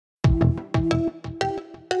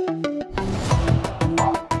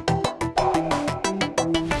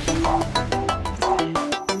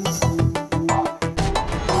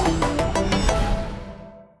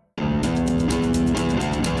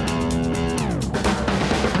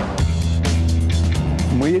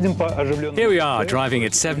Here we are, driving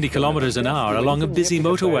at 70 kilometers an hour along a busy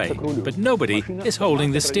motorway, but nobody is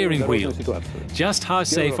holding the steering wheel. Just how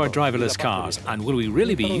safe are driverless cars, and will we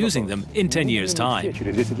really be using them in 10 years' time?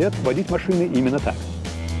 This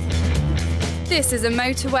is a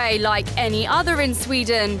motorway like any other in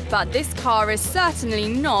Sweden, but this car is certainly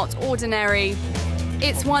not ordinary.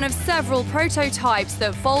 It's one of several prototypes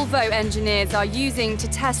that Volvo engineers are using to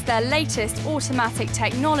test their latest automatic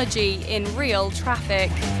technology in real traffic.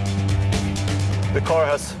 The car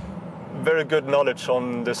has very good knowledge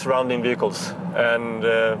on the surrounding vehicles, and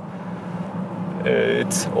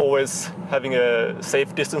it's always having a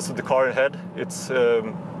safe distance to the car ahead. It's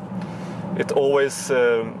always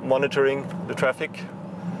monitoring the traffic.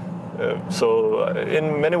 So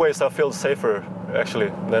in many ways I feel safer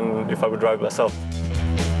actually than if I would drive myself.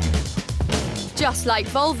 Just like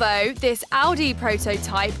Volvo, this Audi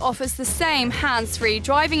prototype offers the same hands-free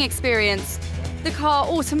driving experience. The car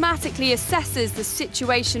automatically assesses the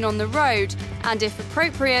situation on the road and, if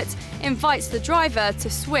appropriate, invites the driver to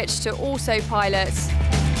switch to autopilot.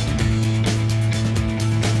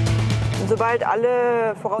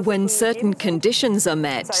 When certain conditions are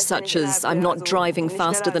met, such as I'm not driving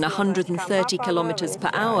faster than 130 kilometers per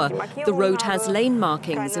hour, the road has lane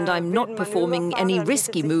markings and I'm not performing any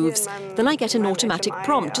risky moves, then I get an automatic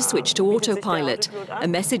prompt to switch to autopilot. A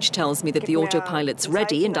message tells me that the autopilot's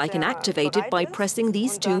ready and I can activate it by pressing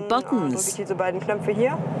these two buttons.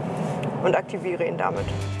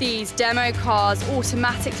 These demo cars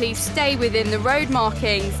automatically stay within the road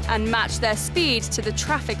markings and match their speed to the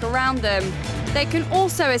traffic around them. They can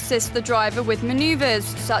also assist the driver with maneuvers,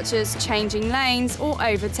 such as changing lanes or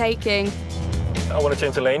overtaking. I want to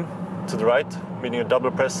change the lane to the right, meaning a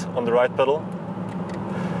double press on the right pedal.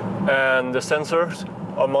 And the sensors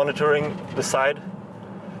are monitoring the side,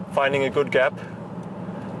 finding a good gap.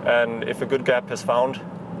 And if a good gap is found,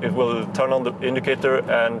 it will turn on the indicator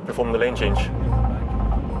and perform the lane change.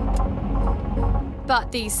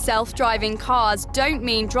 But these self-driving cars don't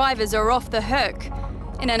mean drivers are off the hook.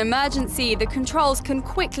 In an emergency, the controls can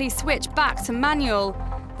quickly switch back to manual.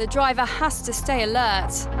 The driver has to stay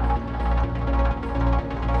alert.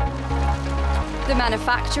 The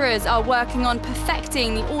manufacturers are working on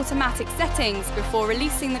perfecting the automatic settings before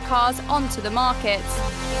releasing the cars onto the market.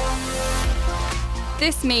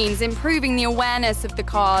 This means improving the awareness of the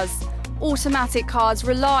cars. Automatic cars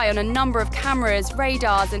rely on a number of cameras,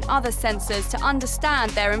 radars and other sensors to understand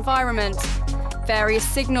their environment. Various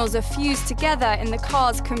signals are fused together in the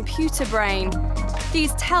car's computer brain.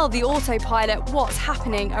 These tell the autopilot what's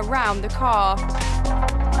happening around the car.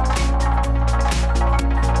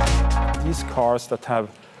 These cars that have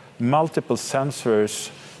multiple sensors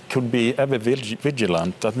could be ever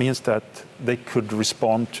vigilant. That means that they could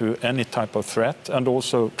respond to any type of threat and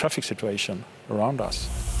also traffic situation around us.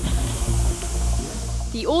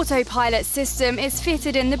 The autopilot system is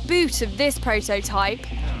fitted in the boot of this prototype,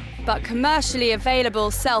 but commercially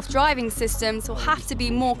available self-driving systems will have to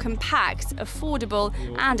be more compact, affordable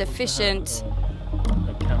and efficient.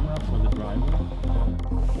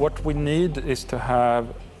 What we need is to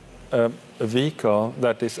have a vehicle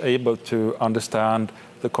that is able to understand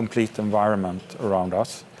the complete environment around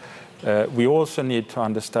us. We also need to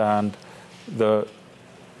understand the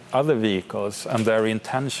other vehicles and their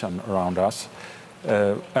intention around us.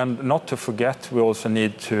 And not to forget, we also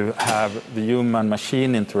need to have the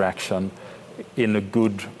human-machine interaction in a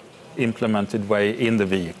good, implemented way in the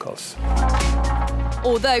vehicles.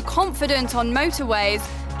 Although confident on motorways,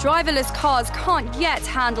 driverless cars can't yet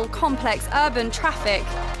handle complex urban traffic.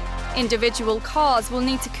 Individual cars will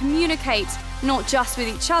need to communicate not just with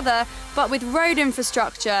each other, but with road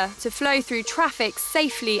infrastructure to flow through traffic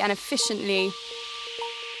safely and efficiently.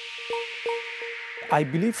 I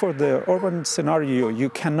believe for the urban scenario, you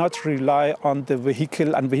cannot rely on the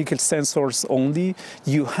vehicle and vehicle sensors only.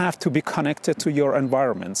 You have to be connected to your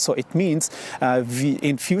environment. So it means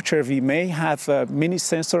in future, we may have many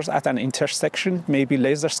sensors at an intersection, maybe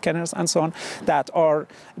laser scanners and so on, that are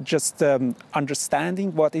just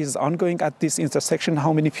understanding what is ongoing at this intersection,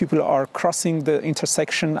 how many people are crossing the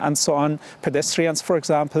intersection and so on, pedestrians, for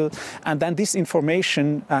example. And then this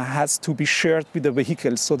information has to be shared with the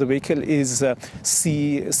vehicle. So the vehicle is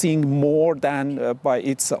seeing more than by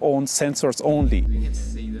its own sensors only.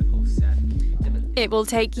 It will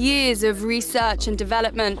take years of research and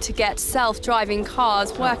development to get self-driving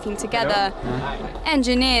cars working together.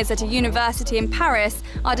 Engineers at a university in Paris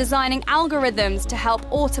are designing algorithms to help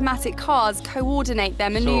automatic cars coordinate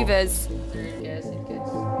their maneuvers.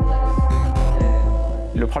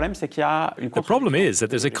 The problem is that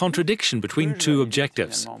there's a contradiction between two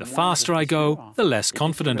objectives. The faster I go, the less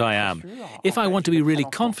confident I am. If I want to be really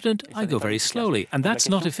confident, I go very slowly, and that's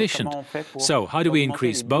not efficient. So how do we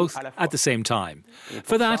increase both at the same time?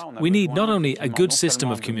 For that, we need not only a good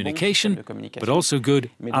system of communication, but also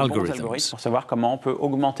good algorithms.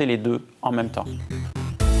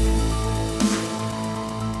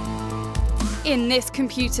 In this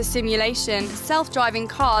computer simulation, self-driving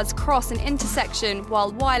cars cross an intersection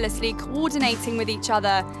while wirelessly coordinating with each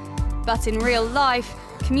other. But in real life,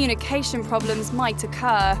 communication problems might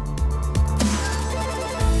occur.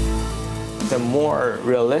 The more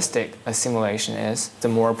realistic a simulation is, the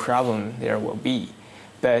more problem there will be.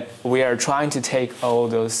 But we are trying to take all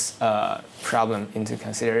those problems into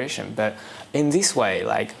consideration. But in this way,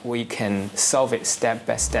 we can solve it step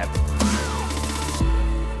by step.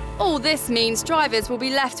 All this means drivers will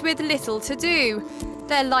be left with little to do.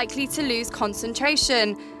 They're likely to lose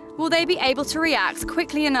concentration. Will they be able to react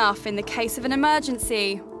quickly enough in the case of an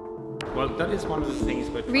emergency? Well, that is one of the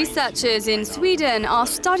things. Researchers in Sweden are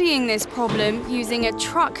studying this problem using a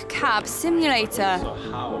truck cab simulator. So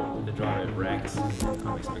how the driver reacts to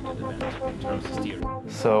unexpected events in terms of steering.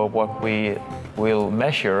 So what we will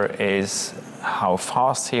measure is how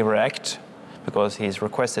fast he reacts, because he's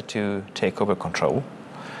requested to take over control,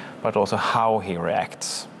 but also how he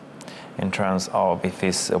reacts in terms of if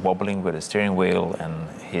he's wobbling with the steering wheel and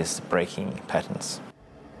his braking patterns.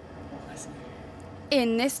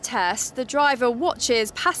 In this test, the driver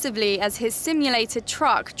watches passively as his simulated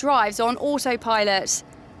truck drives on autopilot.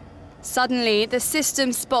 Suddenly, the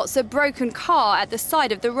system spots a broken car at the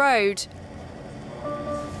side of the road.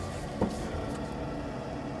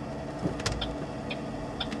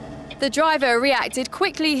 The driver reacted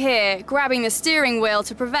quickly here, grabbing the steering wheel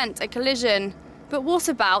to prevent a collision. But what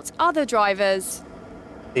about other drivers?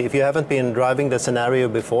 If you haven't been driving the scenario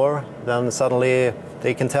before, then suddenly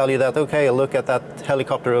they can tell you that, okay, look at that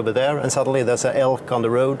helicopter over there, and suddenly there's an elk on the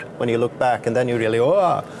road when you look back, and then you really,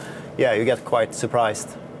 oh, yeah, you get quite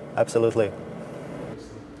surprised. Absolutely.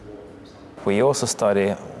 We also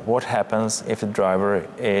study what happens if the driver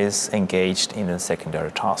is engaged in a secondary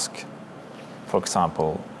task. For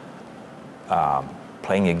example,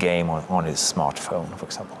 playing a game on his smartphone, for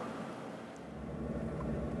example.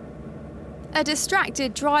 A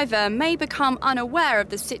distracted driver may become unaware of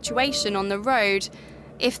the situation on the road.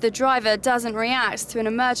 If the driver doesn't react to an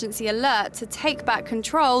emergency alert to take back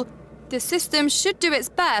control, the system should do its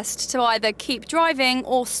best to either keep driving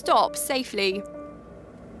or stop safely.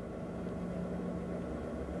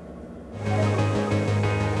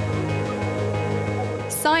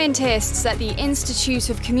 Scientists at the Institute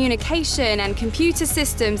of Communication and Computer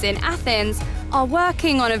Systems in Athens are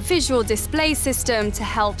working on a visual display system to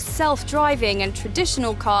help self-driving and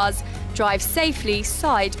traditional cars drive safely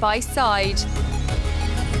side by side.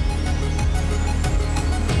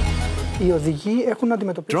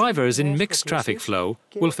 Drivers in mixed traffic flow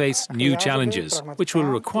will face new challenges, which will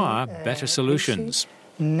require better solutions.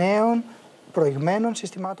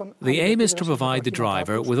 The aim is to provide the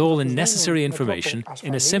driver with all the necessary information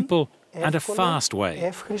in a simple and a fast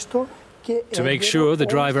way. To make sure the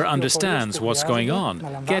driver understands what's going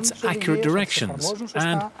on, gets accurate directions,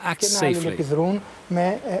 and acts safely.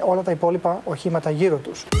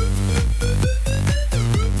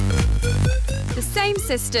 The same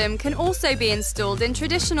system can also be installed in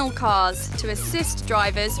traditional cars to assist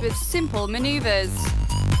drivers with simple maneuvers.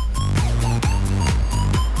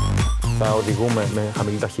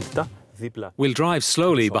 We'll drive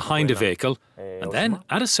slowly behind a vehicle, and then,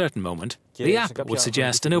 at a certain moment, the app will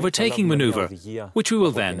suggest an overtaking maneuver, which we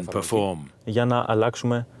will then perform.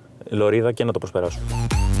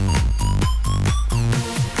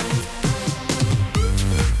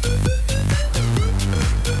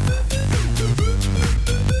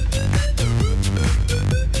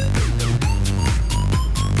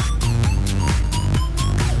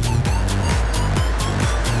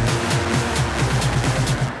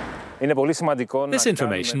 This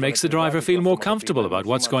information makes the driver feel more comfortable about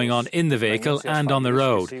what's going on in the vehicle and on the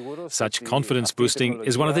road. Such confidence boosting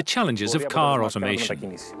is one of the challenges of car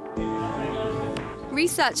automation.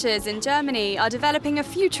 Researchers in Germany are developing a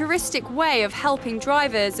futuristic way of helping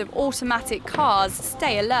drivers of automatic cars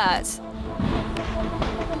stay alert.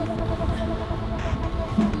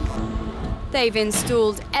 They've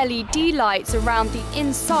installed LED lights around the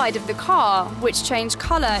inside of the car, which change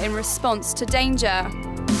colour in response to danger.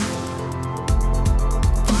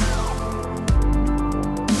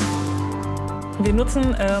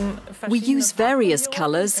 We use various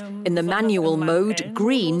colors. In the manual mode,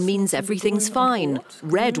 green means everything's fine.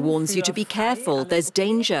 Red warns you to be careful, there's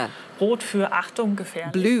danger.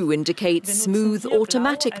 Blue indicates smooth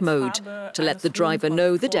automatic mode, to let the driver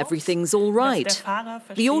know that everything's all right.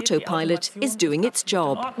 The autopilot is doing its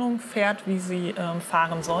job.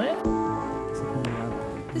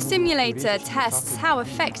 The simulator tests how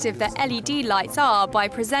effective the LED lights are by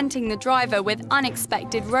presenting the driver with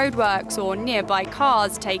unexpected roadworks or nearby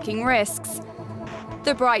cars taking risks.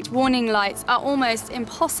 The bright warning lights are almost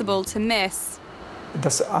impossible to miss.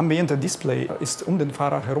 Das ambiente Display ist den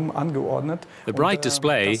Fahrer herum angeordnet. The bright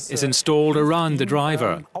display is installed around the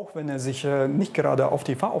driver. Auch wenn sich nicht gerade auf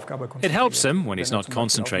die Fahraufgabe konzentriert. It helps him when he's not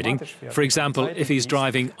concentrating. For example, if he's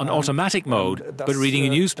driving on automatic mode but reading a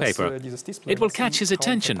newspaper, it will catch his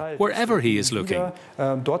attention wherever he is looking.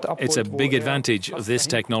 It's a big advantage of this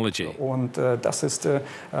technology. Und das ist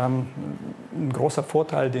ein großer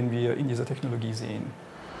Vorteil, den wir in dieser Technologie sehen.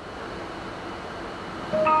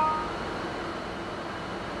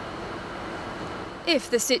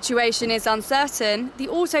 If the situation is uncertain, the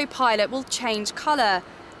autopilot will change colour.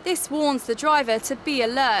 This warns the driver to be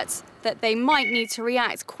alert, that they might need to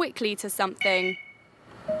react quickly to something.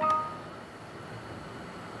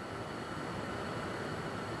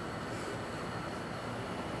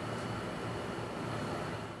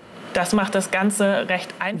 This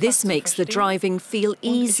makes the driving feel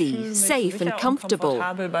easy, safe and comfortable.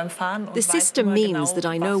 The system means that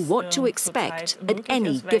I know what to expect at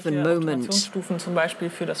any given moment.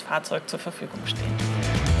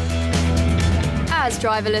 As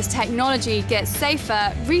driverless technology gets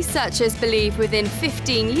safer, researchers believe within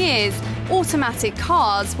 15 years, automatic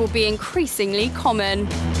cars will be increasingly common.